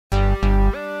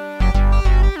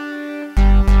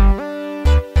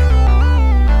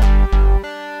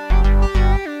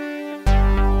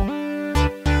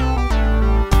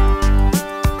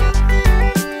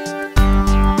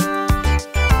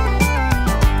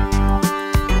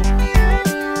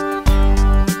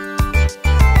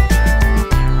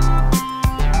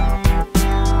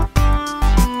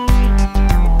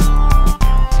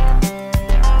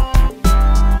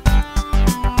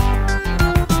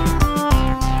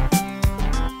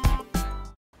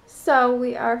So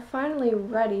we are finally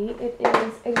ready. It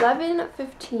is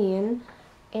 11:15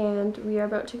 and we are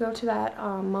about to go to that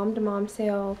mom-to-mom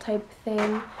sale type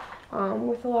thing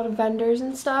with a lot of vendors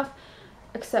and stuff.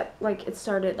 Except like it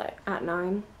started like at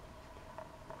 9,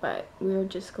 but we're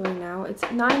just going now. It's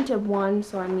 9 to 1,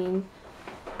 so I mean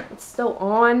it's still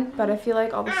on, but I feel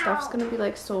like all the stuff's gonna be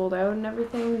like sold out and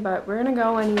everything, but we're gonna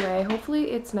go anyway.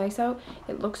 Hopefully it's nice out.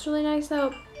 It looks really nice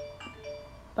out,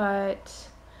 but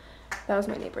that was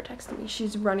my neighbor texting me.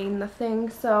 She's running the thing,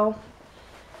 so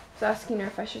I was asking her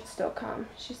if I should still come.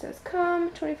 She says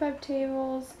come, 25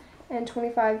 tables and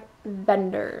 25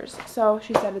 vendors. So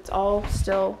she said it's all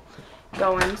still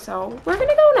going, so we're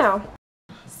gonna go now.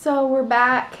 So we're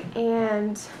back,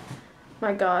 and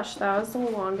my gosh, that was the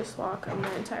longest walk of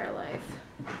my entire life.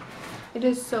 It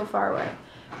is so far away,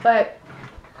 but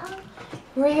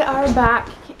we are back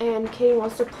and Katie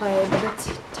wants to play, but it's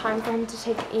time for him to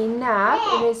take a nap.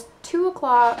 It is 2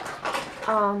 o'clock.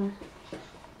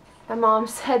 My mom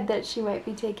said that she might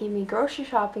be taking me grocery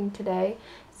shopping today,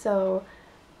 so,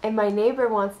 and my neighbor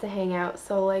wants to hang out,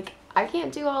 so like I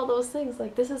can't do all those things.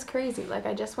 Like, this is crazy. Like,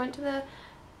 I just went to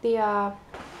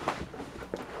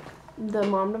the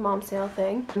mom-to-mom sale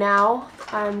thing. Now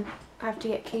I have to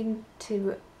get Katie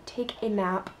to take a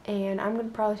nap, and I'm gonna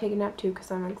probably take a nap too because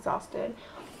I'm exhausted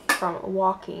from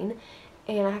walking,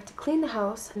 and I have to clean the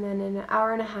house, and then in an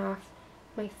hour and a half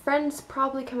my friend's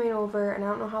probably coming over, and I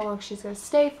don't know how long she's gonna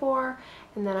stay for,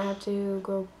 and then I have to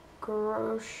go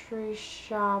grocery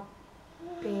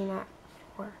shopping at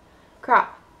 4.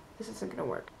 Crap, this isn't gonna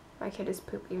work. My kid is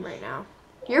pooping right now.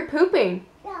 You're pooping.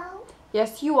 No.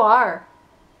 Yes, you are.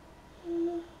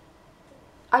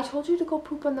 I told you to go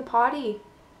poop on the potty.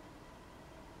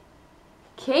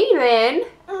 Kaden!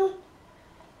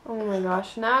 Oh my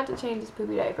gosh, now I have to change his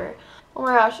poopy diaper. Oh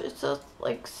my gosh, it's just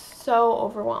like so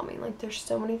overwhelming. Like, there's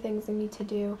so many things I need to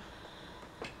do.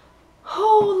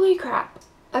 Holy crap.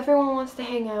 Everyone wants to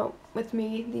hang out with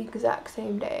me the exact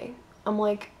same day. I'm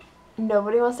like,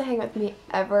 nobody wants to hang with me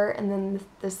ever, and then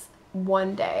this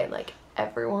one day, like,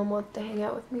 everyone wants to hang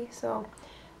out with me, so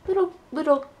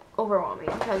little overwhelming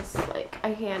because like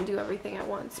I can't do everything at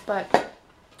once. But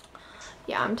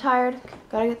yeah, I'm tired.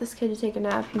 Gotta get this kid to take a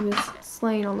nap. He was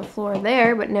slaying on the floor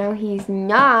there, but now he's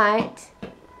not.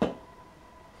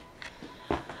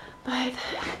 But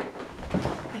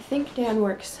I think Dan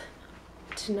works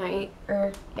tonight,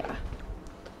 or yeah,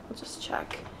 I'll just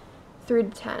check. 3 to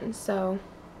 10, so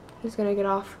he's gonna get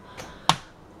off.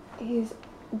 He's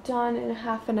done in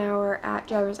half an hour at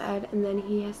driver's ed, and then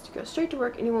he has to go straight to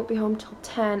work, and he won't be home till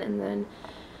 10, and then,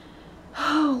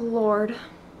 oh Lord,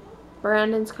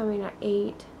 Brandon's coming at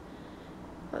 8.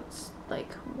 That's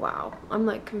like, wow. I'm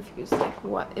like confused, like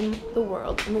what in the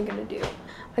world am I gonna do?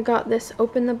 I got this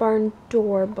Open the Barn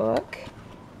Door book,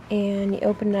 and you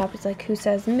open it up, it's like Who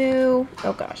Says Moo.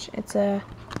 Oh gosh, it's like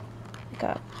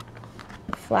a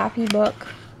flappy book.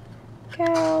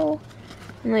 Cow.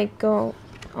 And like go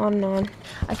on and on.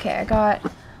 Okay, I got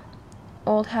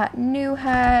Old Hat, New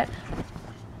Hat,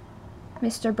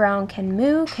 Mr. Brown Can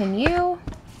Moo, Can You?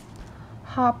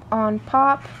 Hop on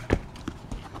Pop,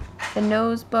 the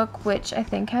Nose Book, which I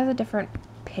think has a different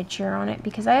picture on it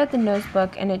because I had the Nose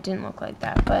Book and it didn't look like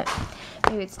that, but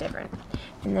maybe it's different.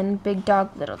 And then Big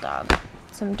Dog, Little Dog,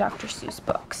 some Dr. Seuss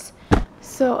books.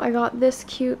 So I got this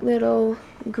cute little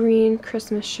green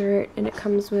Christmas shirt, and it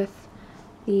comes with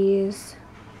these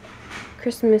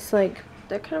Christmas, like,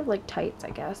 they're kind of like tights, I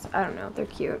guess. I don't know, they're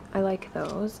cute. I like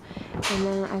those. And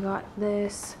then I got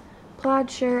this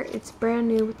plaid shirt. It's brand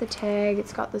new with the tag.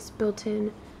 It's got this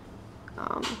built-in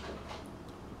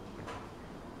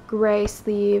gray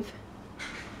sleeve.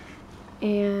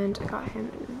 And I got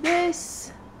him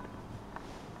this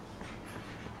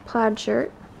plaid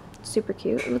shirt. Super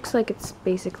cute. It looks like it's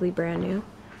basically brand new.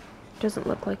 It doesn't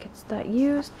look like it's that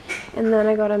used. And then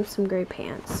I got him some gray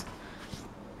pants.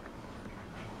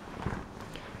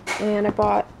 And I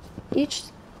got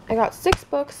 6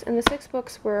 books, and the 6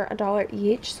 books were $1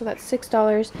 each, so that's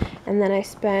 $6, and then I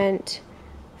spent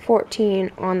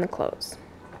 $14 on the clothes.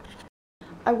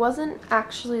 I wasn't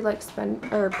actually like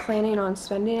planning on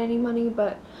spending any money,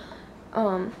 but I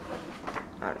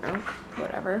don't know,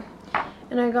 whatever.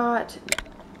 And I got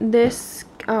this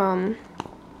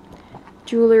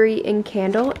jewelry in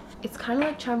candle. It's kind of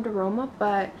like Charmed Aroma,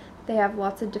 but they have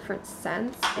lots of different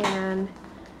scents, and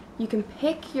you can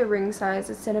pick your ring size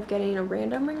instead of getting a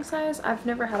random ring size. I've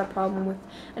never had a problem with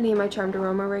any of my Charmed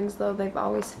Aroma rings, though. They've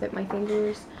always fit my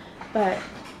fingers, but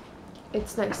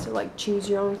it's nice to like choose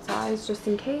your own size just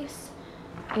in case.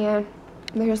 And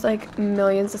there's like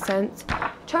millions of scents.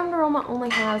 Charmed Aroma only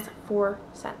has 4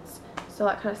 scents, so so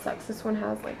that kind of sucks. This one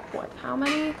has like, what, how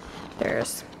many?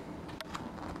 There's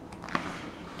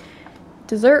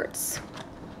desserts,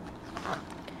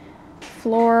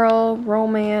 floral,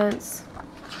 romance,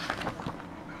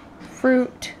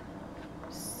 fruit,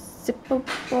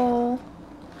 sippable,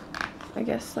 I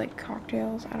guess like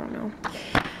cocktails, I don't know.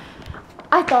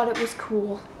 I thought it was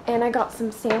cool, and I got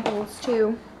some samples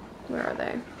too. Where are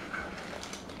they?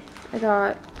 I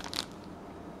got,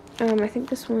 I think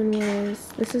this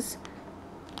is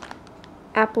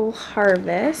Apple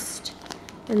Harvest,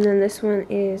 and then this one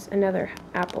is another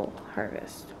Apple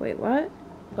Harvest. Wait, what?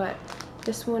 But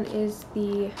this one is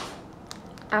the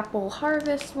Apple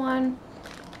Harvest one.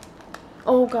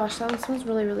 Oh gosh, that one smells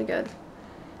really, really good.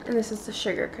 And this is the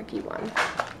sugar cookie one.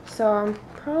 So I'm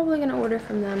probably gonna order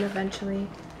from them eventually.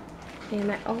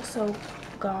 And I also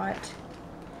got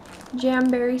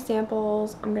Jamberry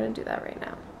samples. I'm gonna do that right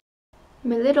now.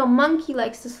 My little monkey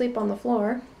likes to sleep on the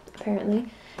floor, apparently.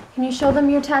 Can you show them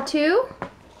your tattoo?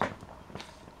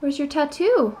 Where's your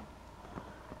tattoo?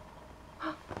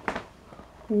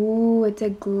 Ooh, it's a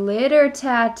glitter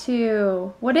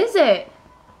tattoo. What is it?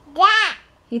 Yeah.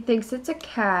 He thinks it's a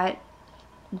cat,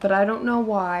 but I don't know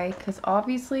why, because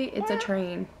obviously it's a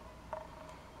train.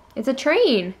 It's a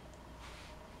train.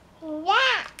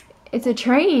 Yeah. It's a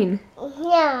train.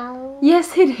 No.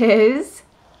 Yes, it is.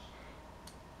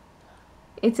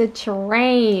 It's a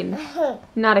train,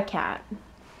 not a cat.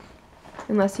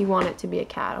 Unless you want it to be a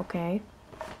cat, okay?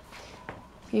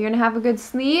 You're gonna have a good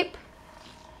sleep?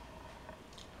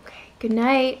 Okay, good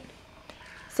night.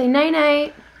 Say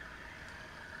night-night.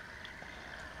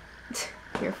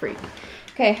 You're a freak.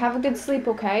 Okay, have a good sleep,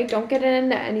 okay? Don't get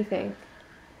into anything.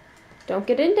 Don't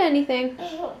get into anything.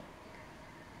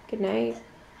 Good night.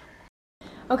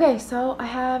 Okay, so I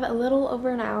have a little over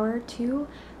an hour to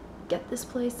get this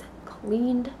place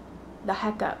cleaned the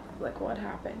heck up. Like, what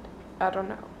happened? I don't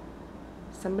know.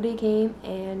 Somebody came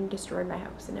and destroyed my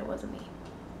house, and it wasn't me.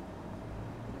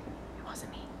 It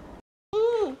wasn't me.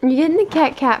 You getting the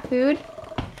cat food?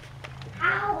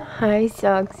 Ow. Hi,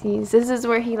 Soxies. This is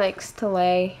where he likes to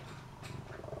lay.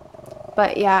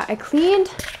 But yeah, I cleaned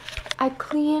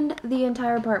the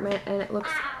entire apartment, and it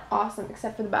looks awesome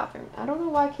except for the bathroom. I don't know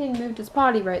why King moved his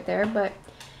potty right there, but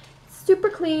it's super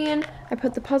clean. I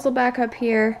put the puzzle back up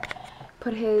here,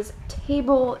 put his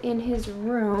table in his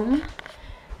room,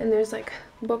 and there's like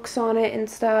books on it and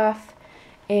stuff,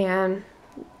 and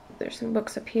there's some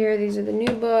books up here. These are the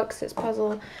new books, his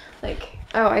puzzle, like,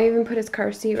 oh, I even put his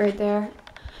car seat right there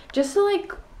just to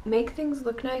like make things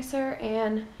look nicer,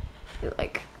 and it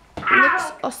like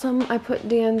looks awesome. I put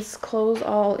Dan's clothes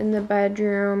all in the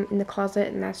bedroom, in the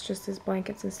closet, and that's just his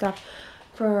blankets and stuff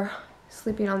for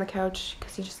sleeping on the couch,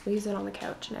 because he just leaves it on the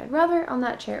couch, and I'd rather on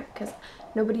that chair because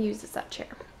nobody uses that chair.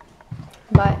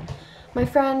 But my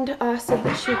friend said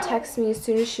that she would text me as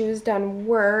soon as she was done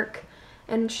work,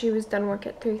 and she was done work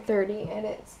at 3:30, and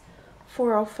it's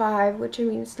 4:05, which I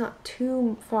mean it's not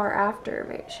too far after.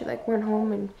 Maybe she like went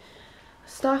home and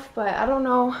stuff, but I don't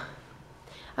know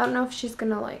if she's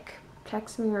gonna like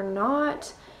text me or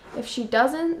not. If she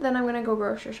doesn't, then I'm gonna go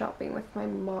grocery shopping with my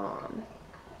mom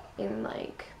in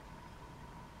like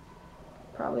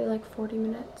probably like 40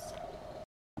 minutes.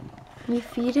 You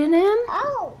feeding him?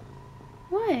 Oh.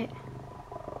 What?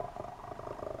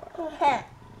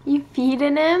 You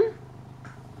feeding him?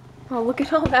 Oh, look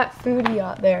at all that food he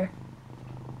got there.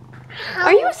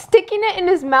 Are you sticking it in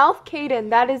his mouth, Caden?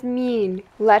 That is mean.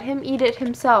 Let him eat it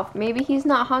himself. Maybe he's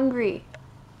not hungry.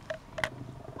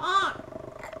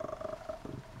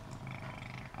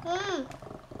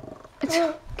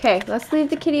 Okay, let's leave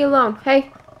the kitty alone.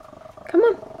 Hey, come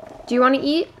on. Do you want to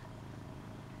eat?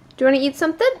 Do you want to eat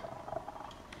something?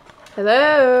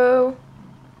 Hello?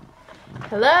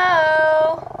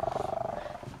 Hello?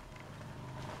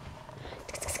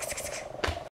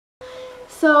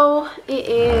 So it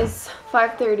is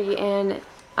 5:30 and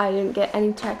I didn't get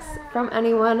any texts from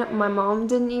anyone. My mom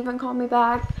didn't even call me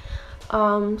back.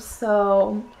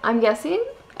 So I'm guessing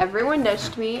everyone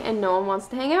ditched me and no one wants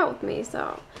to hang out with me.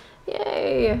 So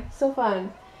yay, so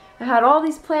fun. I had all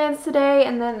these plans today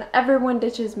and then everyone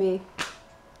ditches me.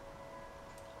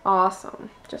 Awesome,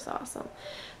 just awesome.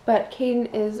 But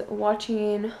Caden is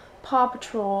watching Paw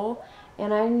Patrol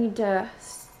and I need to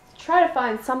try to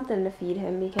find something to feed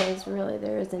him because really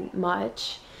there isn't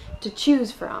much to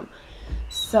choose from.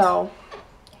 So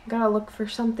I gotta look for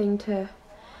something to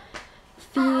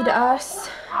feed us.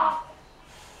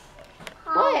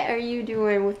 What are you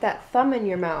doing with that thumb in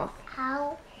your mouth?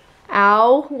 Ow.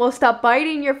 Ow. Well, stop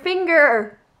biting your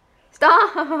finger.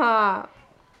 Stop. Ow.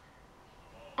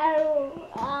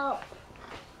 Ow.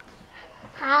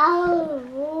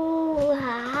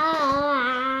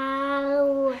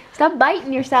 Stop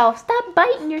biting yourself. Stop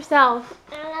biting yourself.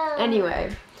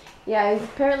 Anyway, yeah, he's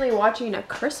apparently watching a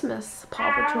Christmas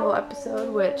Paw Patrol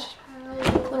episode, which is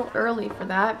a little early for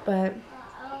that, but...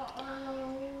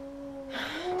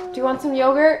 Do you want some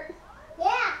yogurt?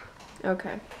 Yeah.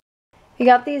 Okay. We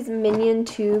got these Minion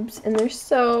tubes, and they're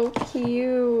so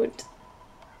cute.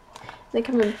 They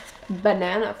come in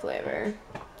banana flavor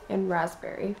and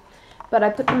raspberry. But I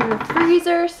put them in the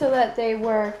freezer so that they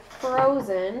were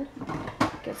frozen,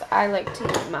 because I like to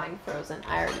eat mine frozen.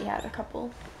 I already had a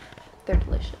couple. They're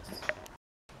delicious.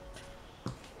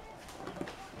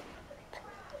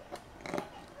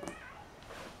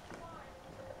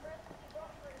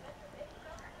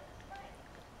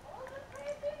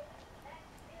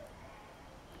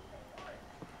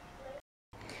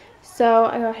 So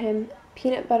I got him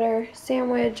peanut butter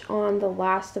sandwich on the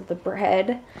last of the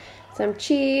bread, some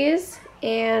cheese,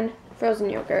 and frozen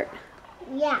yogurt.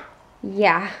 Yeah.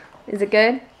 Yeah. Is it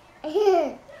good?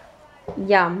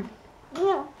 Yum.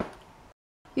 Yeah.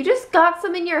 You just got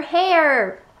some in your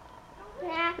hair.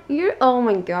 Yeah. Oh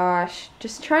my gosh.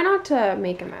 Just try not to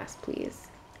make a mess, please.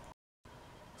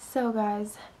 So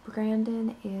guys,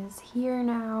 Brandon is here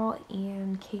now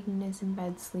and Caden is in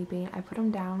bed sleeping. I put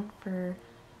him down for,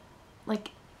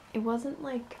 like, it wasn't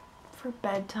like for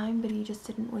bedtime, but he just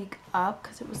didn't wake up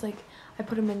because it was like, I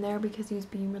put him in there because he was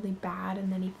being really bad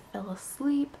and then he fell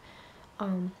asleep.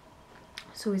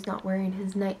 So he's not wearing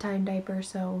his nighttime diaper,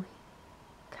 so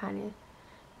kind of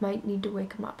might need to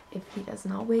wake him up if he does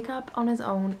not wake up on his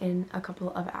own in a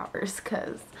couple of hours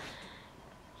because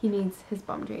he needs his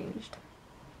bum changed.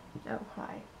 Oh,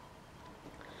 hi.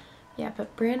 Yeah,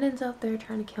 but Brandon's out there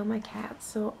trying to kill my cats,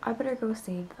 so I better go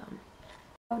save them.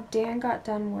 Oh, Dan got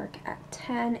done work at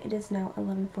 10. It is now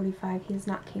 11:45. He has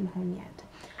not came home yet.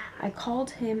 I called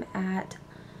him at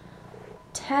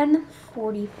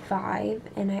 10:45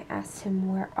 and I asked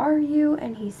him, where are you?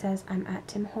 And he says, I'm at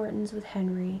Tim Hortons with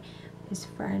Henry, his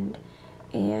friend,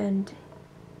 and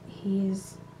he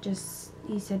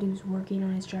said he was working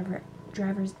on his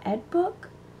driver's ed book.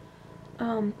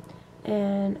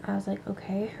 And I was like,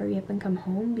 okay, hurry up and come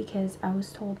home, because I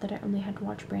was told that I only had to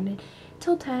watch Brandon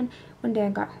till 10 when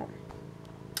Dan got home.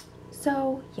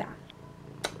 So yeah,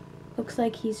 looks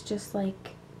like he's just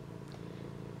like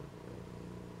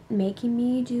making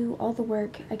me do all the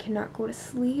work. I cannot go to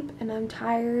sleep and I'm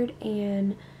tired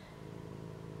and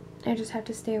I just have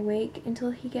to stay awake until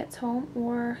he gets home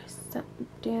or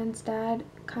Dan's dad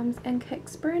comes and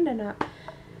kicks Brandon up.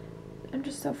 I'm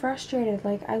just so frustrated.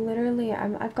 Like,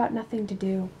 I've got nothing to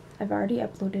do. I've already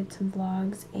uploaded some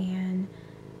vlogs and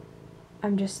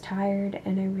I'm just tired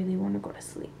and I really want to go to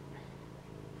sleep.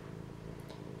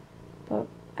 But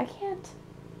I can't.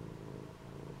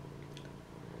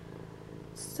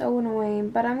 So annoying.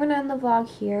 But I'm gonna end the vlog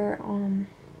here.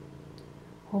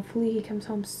 Hopefully he comes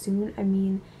home soon. I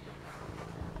mean,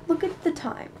 look at the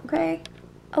time, okay?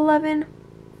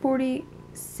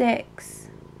 11:46.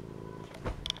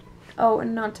 Oh,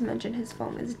 and not to mention his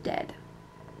phone is dead.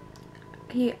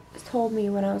 He told me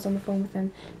when I was on the phone with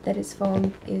him that his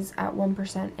phone is at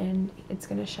 1% and it's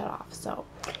gonna shut off. So,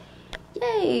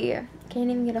 yay! Can't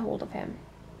even get a hold of him.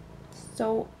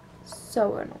 So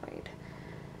annoyed.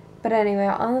 But anyway,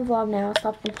 I'll end the vlog now.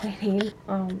 Stop complaining.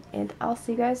 And I'll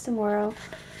see you guys tomorrow.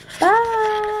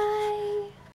 Bye!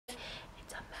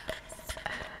 It's a mess.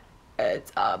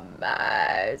 It's a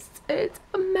mess. It's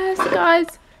a mess,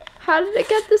 guys. How did it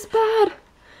get this bad?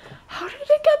 How did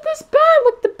it get this bad?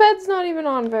 Look, the bed's not even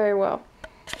on very well.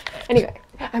 Anyway,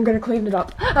 I'm gonna clean it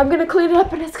up. I'm gonna clean it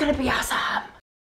up and it's gonna be awesome.